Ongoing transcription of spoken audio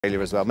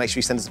as well. Make sure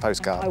you send us a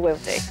postcard. I will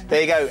do.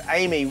 There you go.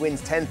 Amy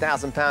wins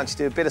 £10,000 to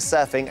do a bit of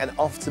surfing and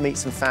off to meet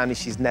some family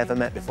she's never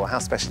met before. How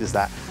special is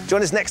that?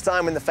 Join us next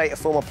time when the fate of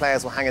former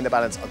players will hang in the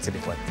balance on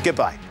Tipping Point.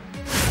 Goodbye.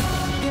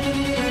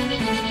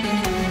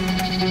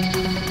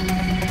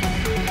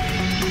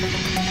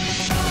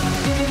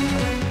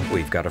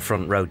 We've got a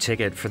front row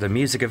ticket for the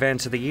music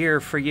event of the year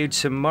for you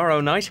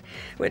tomorrow night,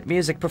 with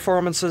music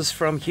performances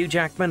from Hugh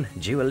Jackman,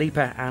 Dua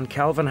Lipa and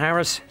Calvin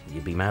Harris.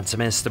 You'd be mad to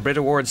miss the Brit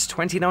Awards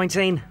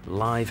 2019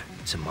 live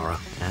tomorrow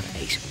at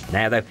 8.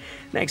 Now though,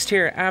 next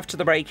here after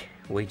the break,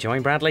 we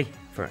join Bradley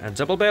for a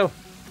double bill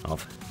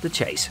of The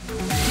Chase.